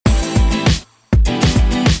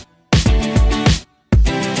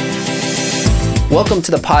Welcome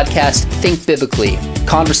to the podcast, Think Biblically,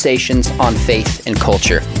 Conversations on Faith and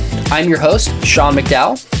Culture. I'm your host, Sean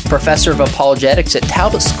McDowell, Professor of Apologetics at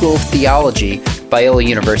Talbot School of Theology, Biola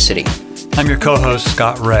University. I'm your co-host,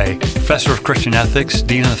 Scott Ray, Professor of Christian Ethics,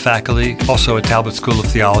 Dean of the Faculty, also at Talbot School of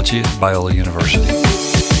Theology at Biola University.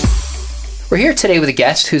 We're here today with a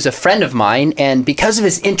guest who's a friend of mine, and because of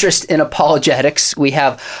his interest in apologetics, we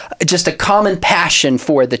have just a common passion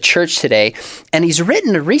for the church today, and he's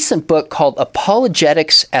written a recent book called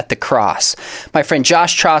Apologetics at the Cross. My friend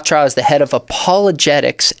Josh Chatra is the head of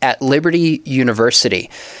apologetics at Liberty University.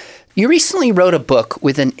 You recently wrote a book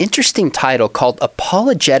with an interesting title called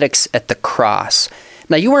Apologetics at the Cross.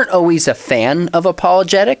 Now, you weren't always a fan of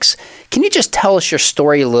apologetics. Can you just tell us your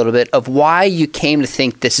story a little bit of why you came to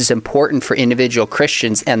think this is important for individual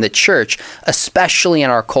Christians and the church, especially in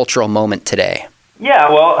our cultural moment today? Yeah,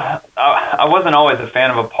 well, I wasn't always a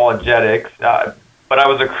fan of apologetics, but I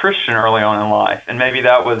was a Christian early on in life, and maybe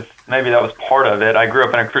that was part of it. I grew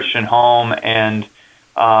up in a Christian home, and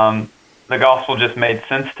the gospel just made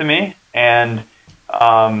sense to me, and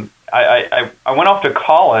I went off to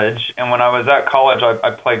college, and when I was at college,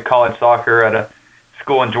 I played college soccer at a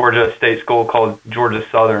school in Georgia, a state school called Georgia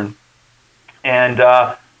Southern. And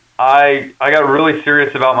I got really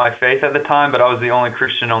serious about my faith at the time, but I was the only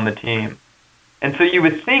Christian on the team. And so you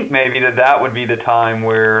would think maybe that would be the time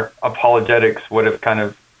where apologetics would have kind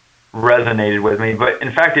of resonated with me, but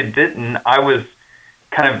in fact it didn't. I was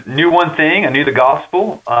kind of knew one thing. I knew the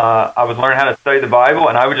gospel. I was learning how to study the Bible,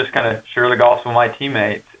 and I would just kind of share the gospel with my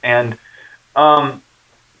teammates. And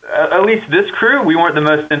at least this crew, we weren't the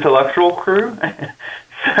most intellectual crew.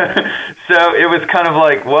 So it was kind of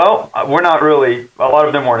like, well, we're not really, a lot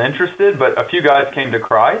of them weren't interested, but a few guys came to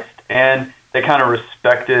Christ, and they kind of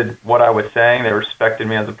respected what I was saying. They respected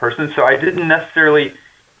me as a person. So I didn't necessarily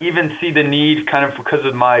even see the need kind of because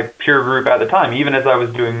of my peer group at the time, even as I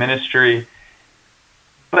was doing ministry.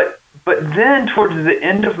 But then towards the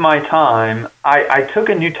end of my time, I took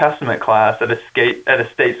a New Testament class at a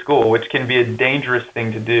state school, which can be a dangerous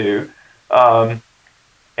thing to do.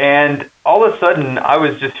 And all of a sudden, I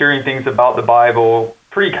was just hearing things about the Bible,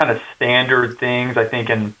 pretty kind of standard things, I think,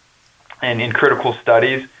 in critical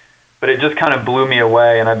studies. But it just kind of blew me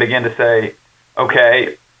away, and I began to say,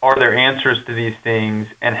 okay, are there answers to these things,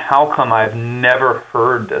 and how come I've never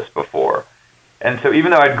heard this before? And so even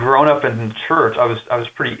though I'd grown up in the church, I was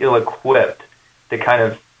pretty ill-equipped to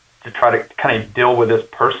try to deal with this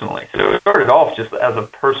personally. So it started off just as a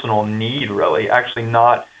personal need, really, actually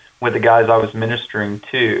not with the guys I was ministering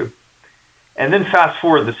to. And then fast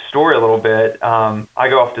forward the story a little bit, I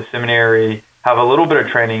go off to seminary, have a little bit of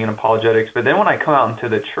training in apologetics, but then when I come out into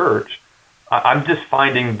the church, I'm just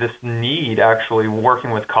finding this need actually working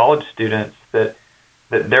with college students that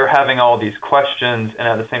they're having all these questions, and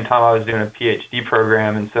at the same time I was doing a PhD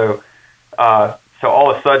program, and so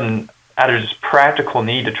all of a sudden, out of just practical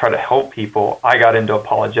need to try to help people, I got into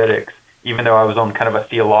apologetics, even though I was on kind of a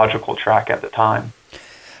theological track at the time.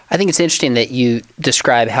 I think it's interesting that you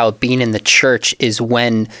describe how being in the church is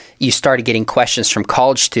when you started getting questions from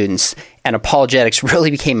college students, and apologetics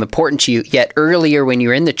really became important to you, yet earlier when you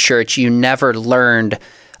were in the church, you never learned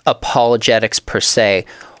apologetics per se.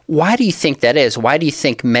 Why do you think that is? Why do you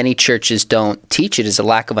think many churches don't teach it? Is it a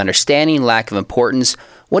lack of understanding, lack of importance?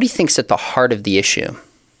 What do you think is at the heart of the issue?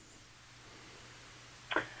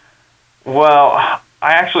 Well, I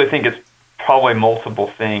actually think it's probably multiple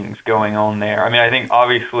things going on there. I mean, I think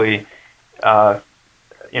obviously, one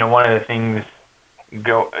of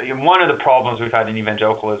the problems we've had in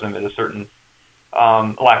evangelicalism is a certain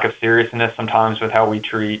lack of seriousness sometimes with how we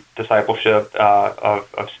treat discipleship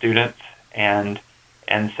of students,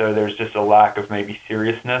 and so there's just a lack of maybe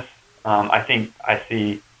seriousness. I think I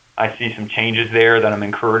see some changes there that I'm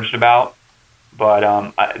encouraged about, but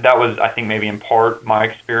that was, I think, maybe in part my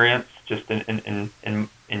experience just in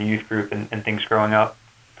youth group and things growing up.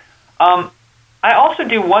 I also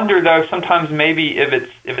do wonder, though, sometimes maybe if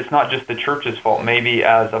it's not just the church's fault, maybe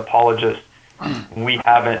as apologists we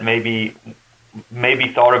haven't maybe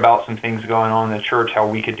thought about some things going on in the church, how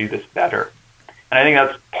we could do this better. And I think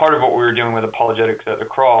that's part of what we were doing with apologetics at the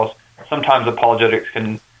cross. Sometimes apologetics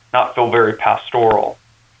can not feel very pastoral,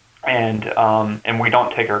 and we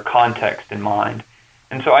don't take our context in mind.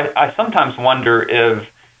 And so I sometimes wonder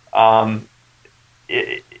if, while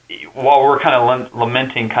we're kind of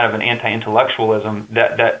lamenting kind of an anti-intellectualism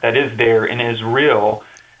that is there and is real,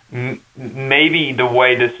 maybe the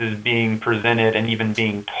way this is being presented and even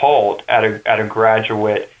being taught at a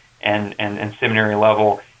graduate and seminary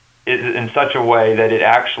level is in such a way that it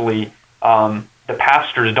actually the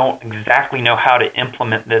pastors don't exactly know how to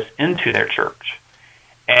implement this into their church.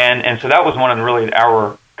 And so that was one of really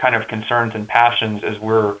our kind of concerns and passions as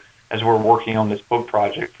we're working on this book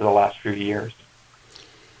project for the last few years.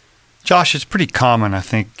 Josh, it's pretty common, I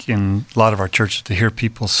think, in a lot of our churches to hear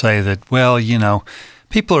people say that, well,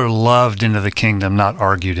 people are loved into the kingdom, not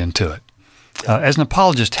argued into it. As an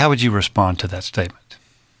apologist, how would you respond to that statement?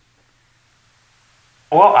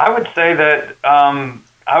 Well, I would say that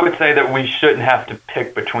we shouldn't have to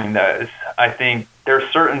pick between those. I think there's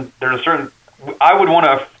a certain. I would want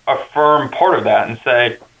to affirm part of that and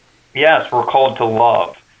say, yes, we're called to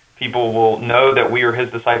love. People will know that we are His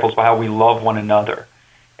disciples by how we love one another.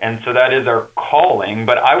 And so that is our calling,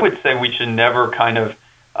 but I would say we should never pit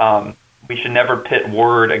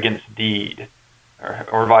word against deed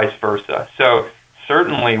or vice versa. So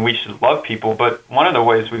certainly we should love people, but one of the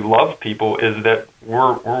ways we love people is that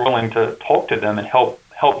we're willing to talk to them and help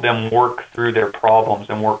them work through their problems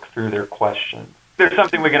and work through their questions. There's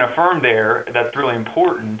something we can affirm there that's really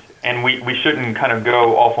important, and we shouldn't kind of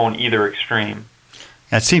go off on either extreme.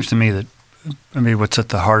 It seems to me that what's at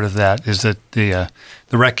the heart of that is that the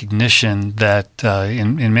recognition that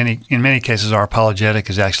in many cases our apologetic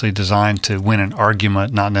is actually designed to win an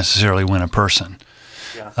argument, not necessarily win a person.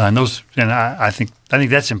 Yeah. I think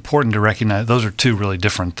that's important to recognize. Those are two really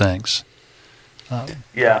different things.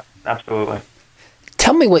 Yeah, absolutely.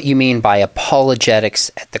 Tell me what you mean by apologetics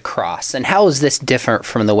at the cross, and how is this different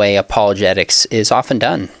from the way apologetics is often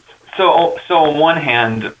done? So on one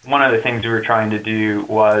hand, one of the things we were trying to do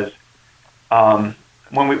was when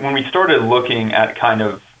we started looking at kind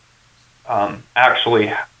of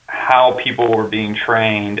actually how people were being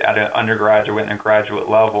trained at an undergraduate and a graduate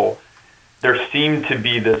level, there seemed to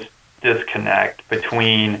be this disconnect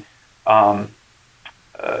between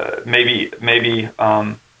maybe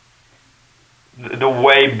the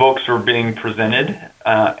way books were being presented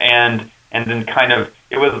and then kind of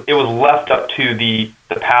it was left up to the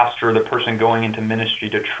pastor, the person going into ministry,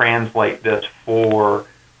 to translate this for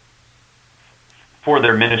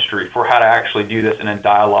their ministry, for how to actually do this in a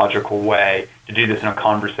dialogical way, to do this in a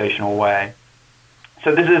conversational way.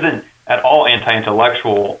 So this isn't at all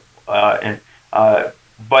anti-intellectual, but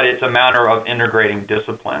it's a matter of integrating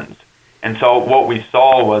disciplines. And so what we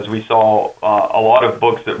saw a lot of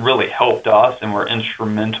books that really helped us and were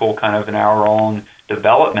instrumental kind of in our own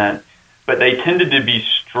development, but they tended to be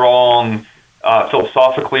strong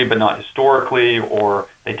philosophically but not historically, or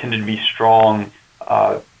they tended to be strong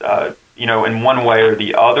in one way or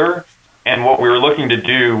the other. And what we were looking to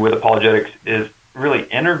do with apologetics is really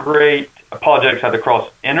integrate apologetics at the cross,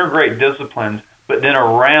 integrate disciplines, but then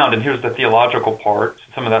around, and here's the theological part,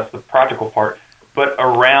 some of that's the practical part, but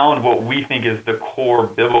around what we think is the core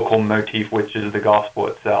biblical motif, which is the gospel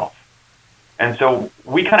itself. And so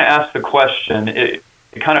we kind of asked the question, it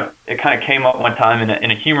kind of came up one time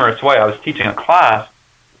in a humorous way. I was teaching a class,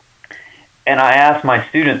 and I asked my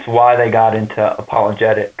students why they got into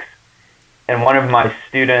apologetics. And one of my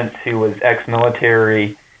students, who was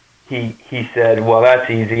ex-military, he said, well, that's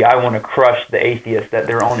easy. I want to crush the atheists at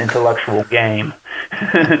their own intellectual game.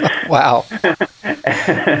 Wow.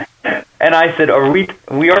 And I said,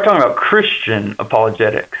 we are talking about Christian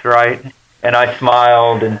apologetics, right? And I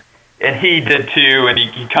smiled, and he did too, and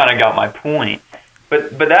he kind of got my point.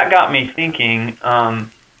 But that got me thinking,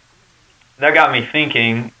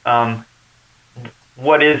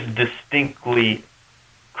 what is distinctly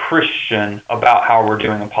Christian about how we're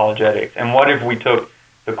doing apologetics? And what if we took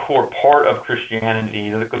the core part of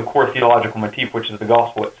Christianity, the core theological motif, which is the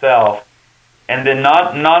gospel itself, and then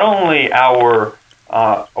not only our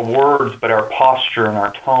words, but our posture and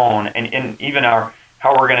our tone, and even how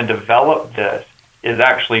we're going to develop this is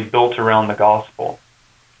actually built around the gospel.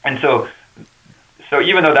 And so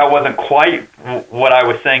even though that wasn't quite what I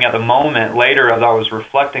was saying at the moment, later as I was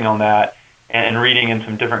reflecting on that and reading in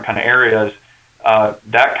some different kind of areas,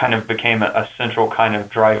 that kind of became a central kind of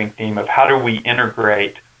driving theme of how do we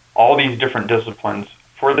integrate all these different disciplines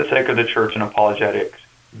for the sake of the church and apologetics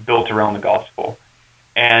built around the gospel.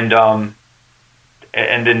 And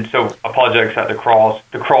then so apologetics at the cross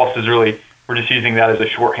is really, we're just using that as a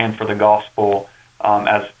shorthand for the gospel,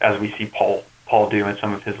 as we see Paul do in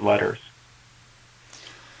some of his letters.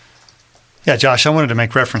 Yeah, Josh, I wanted to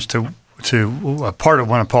make reference to a part of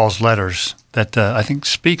one of Paul's letters that I think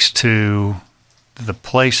speaks to the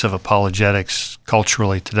place of apologetics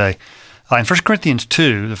culturally today. In 1 Corinthians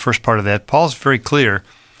 2, the first part of that, Paul's very clear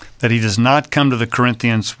that he does not come to the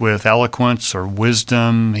Corinthians with eloquence or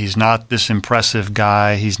wisdom. He's not this impressive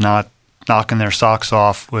guy. He's not knocking their socks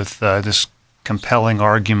off with this compelling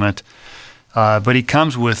argument. But he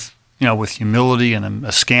comes with humility and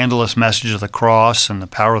a scandalous message of the cross and the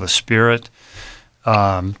power of the Spirit.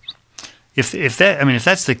 if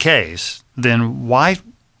that's the case, then why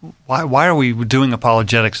are we doing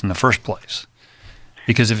apologetics in the first place?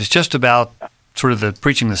 Because if it's just about sort of the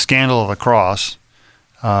preaching the scandal of the cross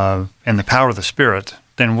and the power of the Spirit,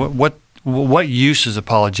 then what use is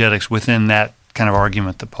apologetics within that kind of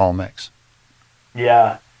argument that Paul makes?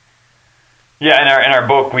 Yeah. Yeah, in our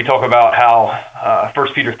book, we talk about how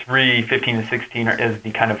 1 Peter 3, 15 and 16 is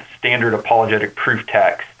the kind of standard apologetic proof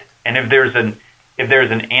text. And if there's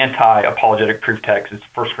an anti-apologetic proof text, it's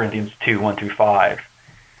 1 Corinthians 2, 1 through 5.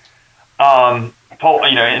 Paul,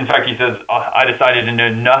 in fact, he says, I decided to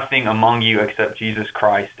know nothing among you except Jesus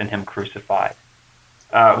Christ and Him crucified.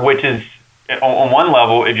 Which is, on one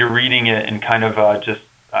level, if you're reading it in kind of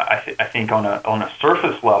I think on a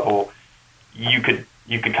surface level, you could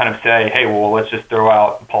kind of say, hey, well, let's just throw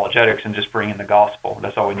out apologetics and just bring in the gospel.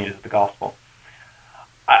 That's all we need is the gospel.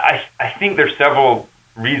 I think there's several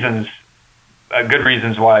reasons, good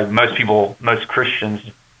reasons why most Christians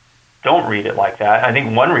don't read it like that. I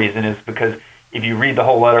think one reason is because if you read the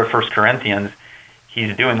whole letter of 1 Corinthians,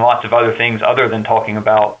 he's doing lots of other things other than talking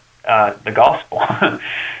about the gospel.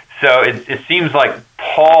 So it seems like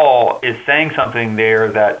Paul is saying something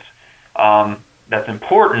there that's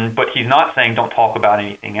important, but he's not saying don't talk about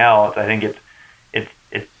anything else. I think it's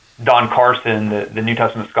Don Carson, the New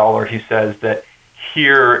Testament scholar, who says that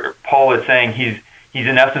here Paul is saying he's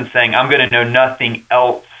in essence saying I'm going to know nothing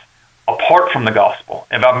else apart from the gospel.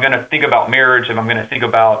 If I'm going to think about marriage, if I'm going to think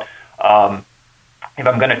about if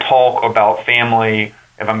I'm going to talk about family,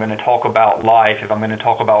 if I'm going to talk about life, if I'm going to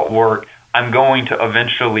talk about work, I'm going to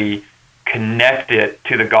eventually connect it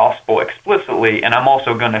to the gospel explicitly, and I'm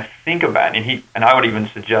also going to think about it. And I would even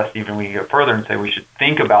suggest, even we go further and say we should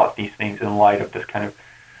think about these things in light of this kind of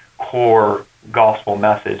core gospel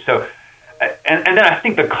message. So, and then I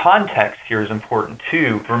think the context here is important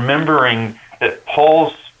too, remembering that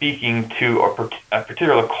Paul's speaking to a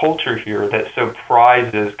particular culture here that so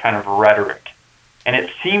prizes kind of rhetoric. And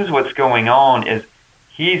it seems what's going on is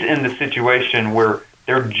he's in the situation where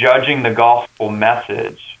they're judging the gospel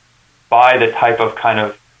message by the type of kind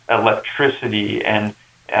of electricity and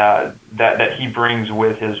that he brings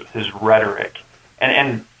with his rhetoric.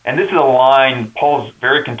 And this is a line, Paul's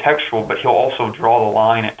very contextual, but he'll also draw the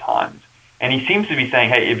line at times. And he seems to be saying,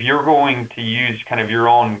 hey, if you're going to use kind of your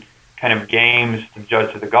own kind of games to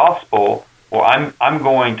judge the gospel, well, I'm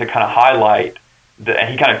going to kind of highlight and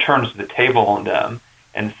he kind of turns the table on them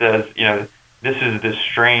and says, this is this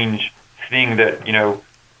strange thing that,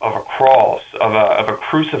 of a cross, of a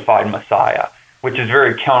crucified Messiah, which is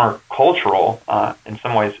very countercultural, in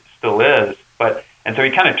some ways still is. And so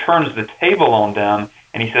he kind of turns the table on them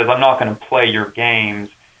and he says, I'm not going to play your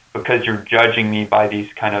games because you're judging me by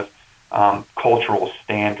these kind of cultural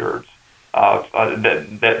standards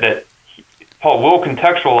that Paul will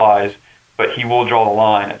contextualize, but he will draw the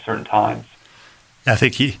line at certain times. I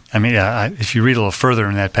think if you read a little further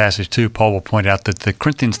in that passage too, Paul will point out that the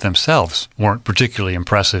Corinthians themselves weren't particularly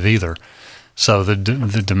impressive either. So the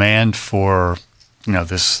demand for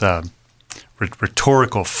this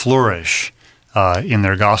rhetorical flourish in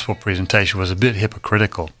their gospel presentation was a bit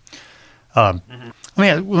hypocritical. Let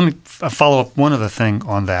me follow up one other thing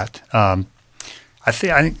on that. I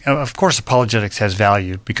think of course apologetics has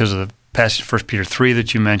value because of the passage of 1 Peter 3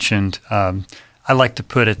 that you mentioned. I like to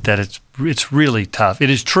put it that it's really tough. It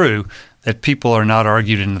is true that people are not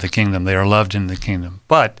argued into the kingdom; they are loved into the kingdom.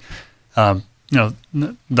 But the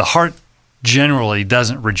heart generally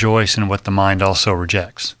doesn't rejoice in what the mind also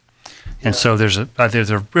rejects. And so there's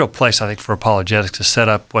a real place, I think, for apologetics to set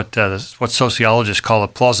up what sociologists call a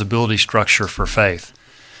plausibility structure for faith.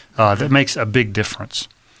 That makes a big difference.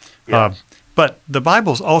 Yeah. But the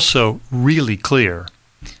Bible's also really clear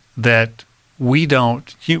that we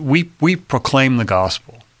proclaim the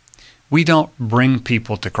gospel. We don't bring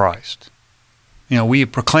people to Christ. We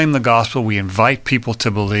proclaim the gospel, we invite people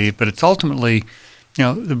to believe, but it's ultimately,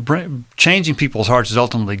 changing people's hearts is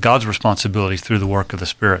ultimately God's responsibility through the work of the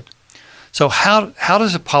Spirit. So how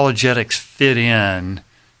does apologetics fit in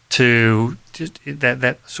to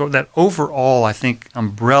that overall, I think,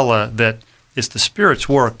 umbrella that it's the Spirit's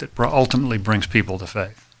work that ultimately brings people to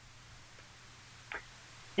faith?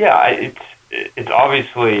 Yeah, it's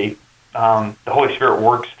obviously the Holy Spirit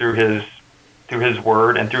works through His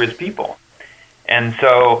Word and through His people, and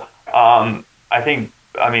so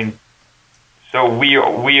so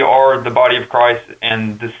we are the body of Christ,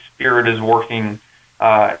 and the Spirit is working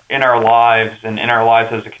in our lives and in our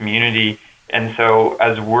lives as a community. And so,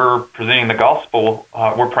 as we're presenting the gospel,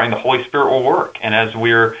 we're praying the Holy Spirit will work, and as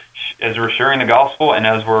we're sharing the gospel, and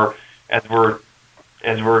as we're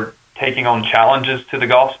taking on challenges to the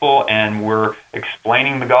gospel and we're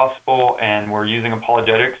explaining the gospel and we're using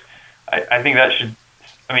apologetics, I think that should,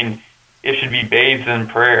 it should be bathed in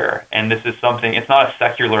prayer. And this is something, it's not a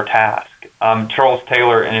secular task. Charles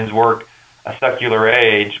Taylor, in his work, A Secular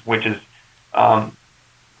Age, which is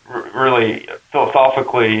really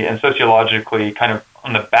philosophically and sociologically kind of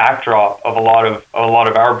on the backdrop of a lot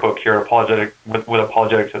of our book here, with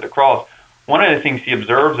Apologetics at the Cross. One of the things he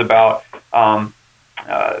observes about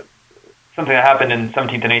something that happened in the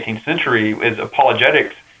 17th and 18th century is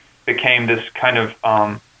apologetics became this kind of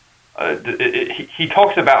he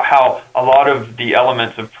talks about how a lot of the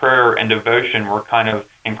elements of prayer and devotion were kind of,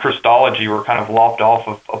 in Christology, were kind of lopped off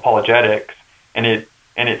of apologetics, and it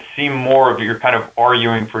seemed more of you're kind of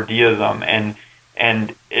arguing for deism, and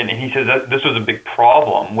he says that this was a big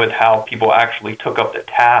problem with how people actually took up the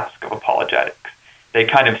task of apologetics. They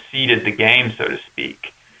kind of seeded the game, so to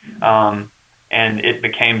speak, and it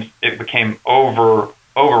became over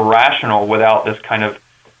rational without this kind of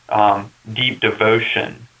deep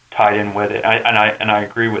devotion tied in with it. I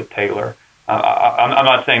agree with Taylor. I'm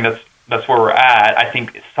not saying that's where we're at. I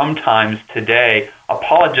think sometimes today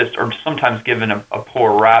apologists are sometimes given a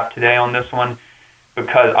poor rap today on this one,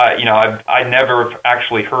 because I never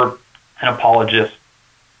actually heard an apologist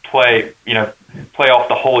play off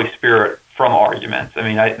the Holy Spirit from arguments.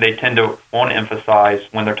 They tend to want to emphasize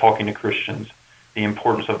when they're talking to Christians the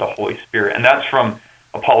importance of the Holy Spirit, and that's from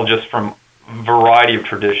apologists from a variety of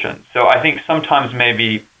traditions. So I think sometimes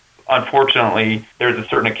maybe, unfortunately, there's a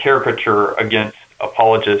certain caricature against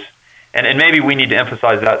apologists, and maybe we need to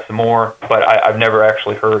emphasize that some more, but I've never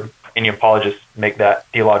actually heard any apologists make that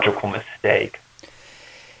theological mistake.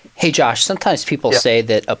 Hey, Josh, sometimes people say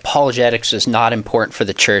that apologetics is not important for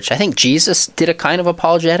the church. I think Jesus did a kind of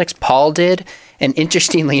apologetics. Paul did. And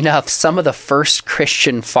interestingly enough, some of the first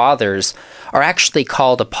Christian fathers are actually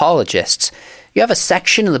called apologists. You have a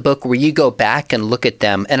section in the book where you go back and look at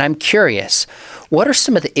them, and I'm curious, what are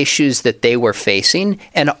some of the issues that they were facing,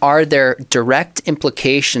 and are there direct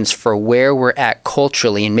implications for where we're at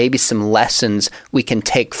culturally and maybe some lessons we can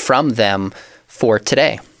take from them for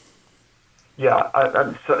today?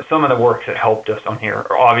 Yeah, some of the works that helped us on here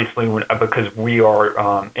are obviously because we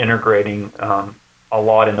are integrating a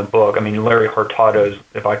lot in the book. Larry Hurtado's,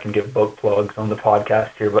 if I can give book plugs on the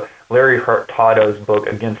podcast here, but Larry Hurtado's book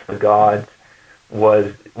Against the Gods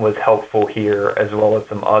was helpful here, as well as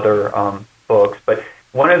some other books. But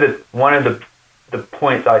one of the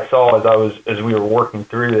points I saw as we were working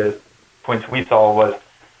through this, points we saw was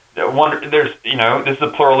that this is a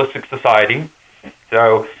pluralistic society,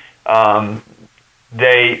 so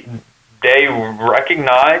they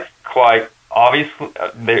recognized quite obviously,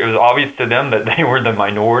 it was obvious to them that they were the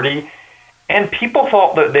minority, and people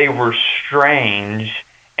thought that they were strange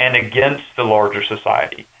and against the larger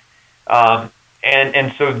society.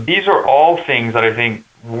 And so these are all things that I think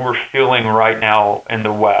we're feeling right now in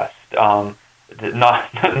the West.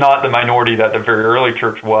 Not the minority that the very early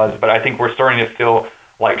church was, but I think we're starting to feel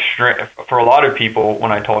like, for a lot of people,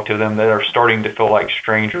 when I talk to them, they are starting to feel like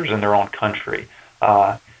strangers in their own country,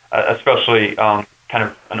 especially kind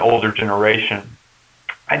of an older generation.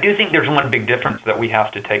 I do think there's one big difference that we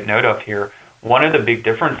have to take note of here. One of the big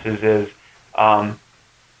differences is,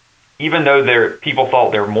 even though people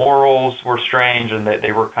thought their morals were strange and that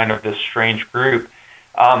they were kind of this strange group,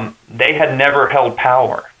 they had never held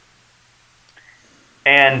power.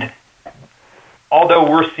 And although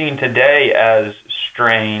we're seen today as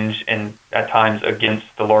strange and at times against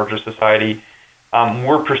the larger society,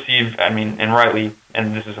 we're perceived, and rightly,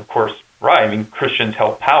 and this is of course right, Christians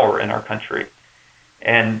held power in our country.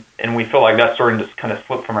 And we feel like that's starting to kind of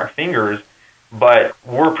slip from our fingers, but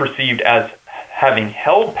we're perceived as having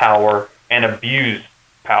held power and abused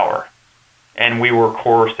power, and we were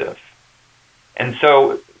coercive. And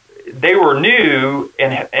so they were new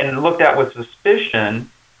and looked at with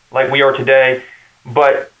suspicion, like we are today,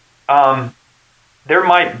 but I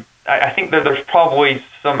think that there's probably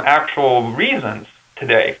some actual reasons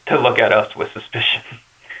today to look at us with suspicion.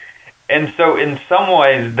 And so in some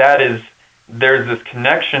ways there's this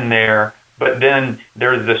connection there, but then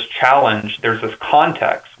there's this challenge, there's this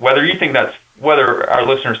context. Whether our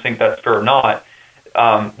listeners think that's fair or not,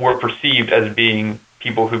 we're perceived as being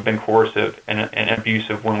people who've been coercive and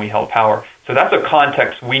abusive when we held power. So that's a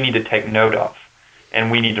context we need to take note of,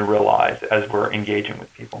 and we need to realize as we're engaging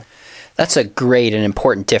with people. That's a great and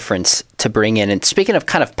important difference to bring in. And speaking of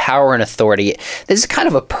kind of power and authority, this is kind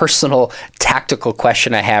of a personal, tactical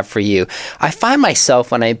question I have for you. I find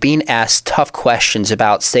myself, when I'm being asked tough questions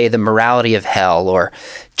about, say, the morality of hell or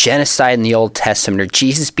genocide in the Old Testament or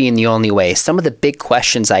Jesus being the only way, some of the big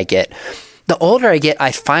questions I get, the older I get,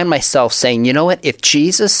 I find myself saying, you know what, if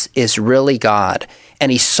Jesus is really God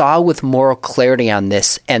and he saw with moral clarity on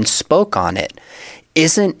this and spoke on it,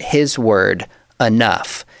 isn't his word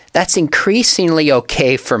enough? That's increasingly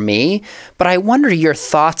okay for me, but I wonder your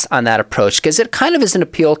thoughts on that approach, because it kind of is an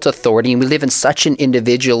appeal to authority, and we live in such an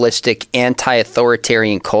individualistic,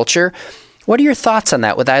 anti-authoritarian culture. What are your thoughts on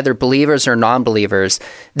that with either believers or non-believers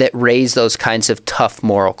that raise those kinds of tough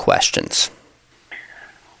moral questions?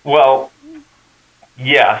 Well,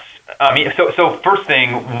 yes. I mean, so first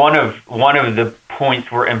thing, one of the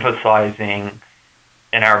points we're emphasizing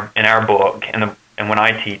in our book and when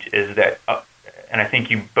I teach is that, and I think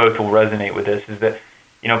you both will resonate with this, is that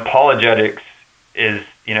apologetics is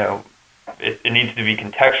it needs to be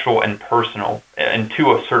contextual and personal and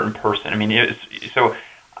to a certain person. I mean, you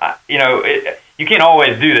can't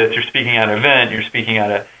always do this. You're speaking at an event, you're speaking at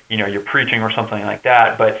a you're preaching or something like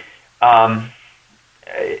that, but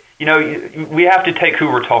we have to take who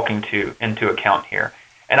we're talking to into account here.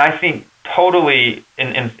 And I think totally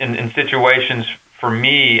in situations, for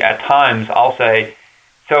me at times, I'll say,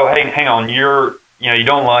 so hang on, you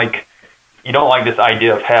don't like this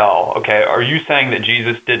idea of hell. Okay, are you saying that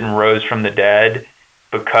Jesus didn't rose from the dead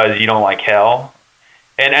because you don't like hell?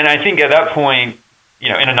 And I think at that point,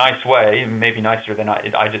 in a nice way, maybe nicer than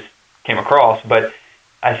I just came across, but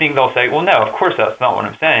I think they'll say, well, no, of course that's not what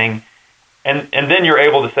I'm saying. And then you're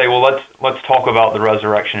able to say, well, let's talk about the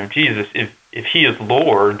resurrection of Jesus. If he is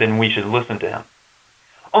Lord, then we should listen to him.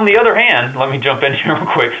 On the other hand, let me jump in here real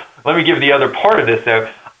quick. Let me give the other part of this, though.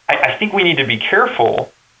 I think we need to be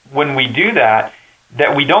careful when we do that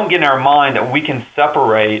we don't get in our mind that we can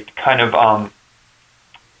separate kind of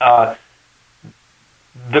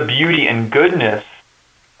the beauty and goodness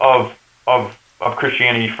of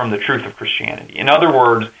Christianity from the truth of Christianity. In other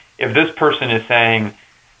words, if this person is saying,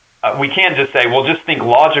 we can't just say, well, just think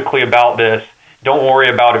logically about this. Don't worry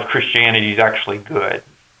about if Christianity is actually good.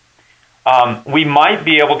 We might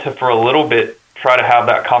be able to, for a little bit, try to have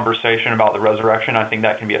that conversation about the resurrection. I think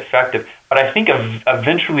that can be effective. But I think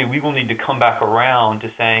eventually we will need to come back around to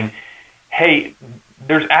saying, hey,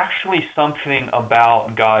 there's actually something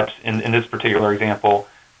about God's, in this particular example,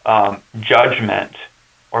 judgment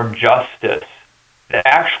or justice that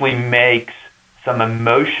actually makes some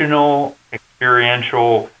emotional,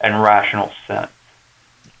 experiential, and rational sense.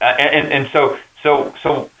 And so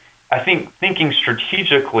I think thinking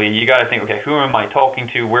strategically, you got to think, okay, who am I talking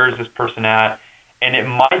to? Where is this person at? And it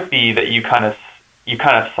might be that you kind of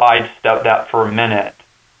sidestep that for a minute.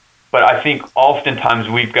 But I think oftentimes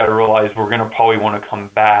we've got to realize we're going to probably want to come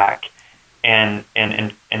back and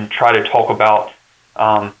try to talk about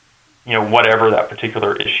whatever that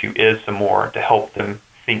particular issue is some more to help them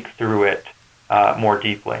think through it more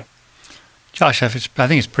deeply. Josh, I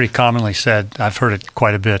think it's pretty commonly said, I've heard it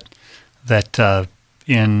quite a bit, that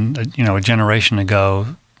in a generation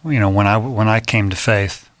ago, when I came to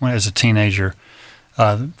faith as a teenager,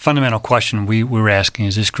 the fundamental question we were asking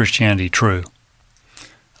is Christianity true?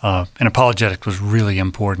 And apologetics was really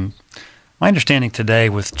important. My understanding today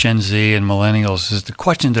with Gen Z and millennials is the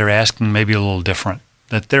question they're asking may be a little different.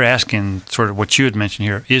 That they're asking sort of what you had mentioned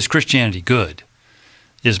here: is Christianity good?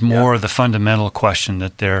 Is more the fundamental question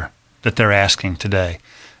that they're asking today.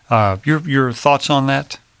 Your thoughts on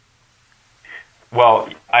that? Well,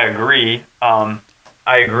 I agree.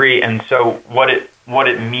 And so what it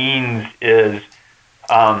means is,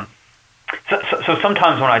 so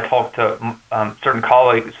sometimes when I talk to certain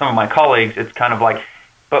colleagues, some of my colleagues, it's kind of like,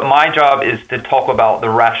 but my job is to talk about the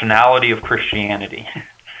rationality of Christianity,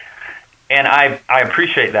 and I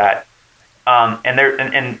appreciate that.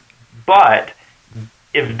 But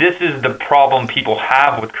if this is the problem people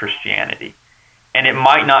have with Christianity, and it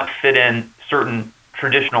might not fit in certain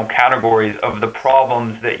traditional categories of the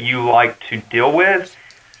problems that you like to deal with,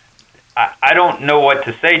 I don't know what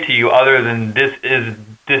to say to you other than this is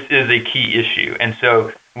a key issue. And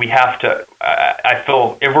so we have to, I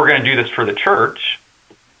feel, if we're going to do this for the church,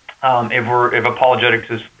 if apologetics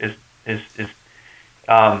is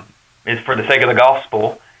for the sake of the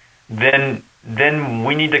gospel, then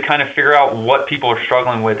we need to kind of figure out what people are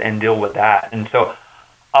struggling with and deal with that. And so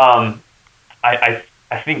I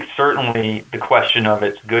think certainly the question of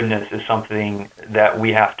its goodness is something that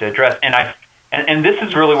we have to address. And this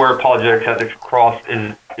is really where apologetics at the cross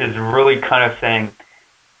is really kind of saying,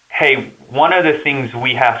 hey, one of the things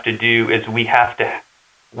we have to do is we have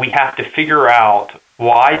to figure out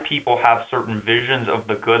why people have certain visions of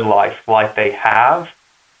the good life like they have.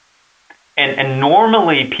 And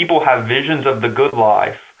normally people have visions of the good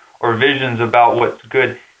life or visions about what's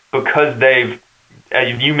good because they've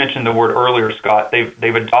as you mentioned the word earlier, Scott,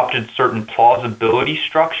 they've adopted certain plausibility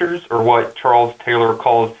structures, or what Charles Taylor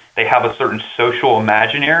calls, they have a certain social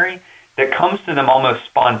imaginary that comes to them almost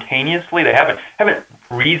spontaneously. They haven't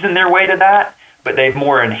reasoned their way to that, but they've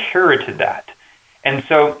more inherited that. And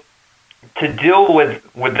so to deal with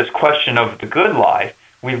this question of the good life,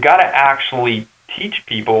 we've got to actually teach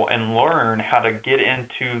people and learn how to get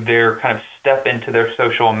into their kind of step into their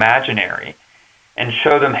social imaginary and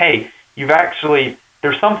show them, hey,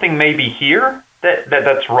 there's something maybe here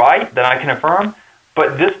that's right, that I can affirm,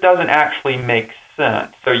 but this doesn't actually make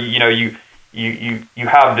sense. So, you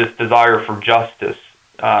have this desire for justice,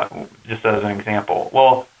 just as an example.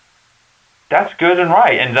 Well, that's good and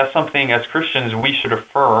right, and that's something as Christians we should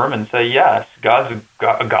affirm and say, yes, God's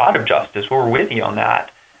a God of justice. We're with you on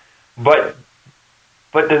that. But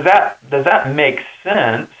does that make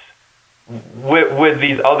sense with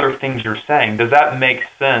these other things you're saying? Does that make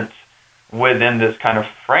sense within this kind of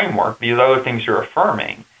framework, these other things you're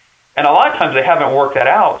affirming? And a lot of times they haven't worked that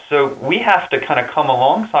out, so we have to kind of come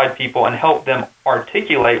alongside people and help them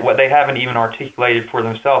articulate what they haven't even articulated for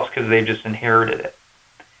themselves because they just inherited it.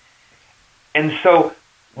 And so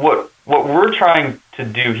what we're trying to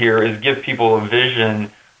do here is give people a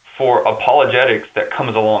vision for apologetics that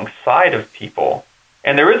comes alongside of people.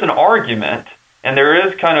 And there is an argument, and there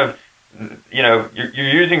is kind of, you're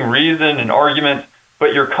using reason and argument,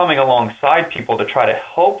 but you're coming alongside people to try to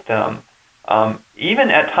help them, even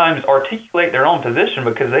at times articulate their own position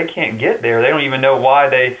because they can't get there. They don't even know why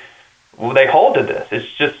they hold to this.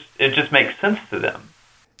 It just makes sense to them.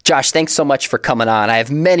 Josh, thanks so much for coming on. I have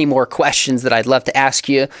many more questions that I'd love to ask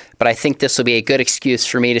you, but I think this will be a good excuse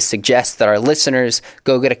for me to suggest that our listeners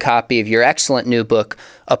go get a copy of your excellent new book,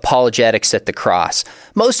 Apologetics at the Cross.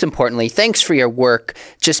 Most importantly, thanks for your work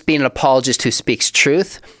just being an apologist who speaks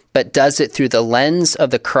truth, but does it through the lens of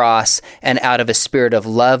the cross and out of a spirit of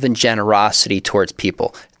love and generosity towards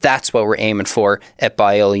people. That's what we're aiming for at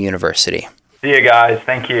Biola University. See you guys.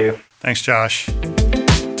 Thank you. Thanks, Josh.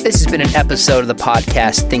 This has been an episode of the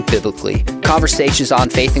podcast Think Biblically, conversations on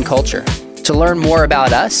faith and culture. To learn more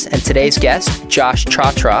about us and today's guest, Josh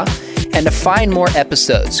Chatra, and to find more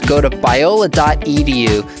episodes, go to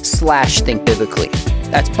biola.edu/thinkbiblically.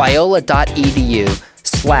 That's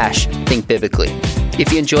biola.edu/thinkbiblically.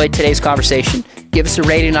 If you enjoyed today's conversation, give us a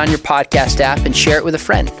rating on your podcast app and share it with a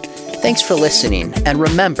friend. Thanks for listening, and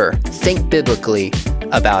remember, think biblically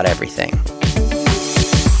about everything.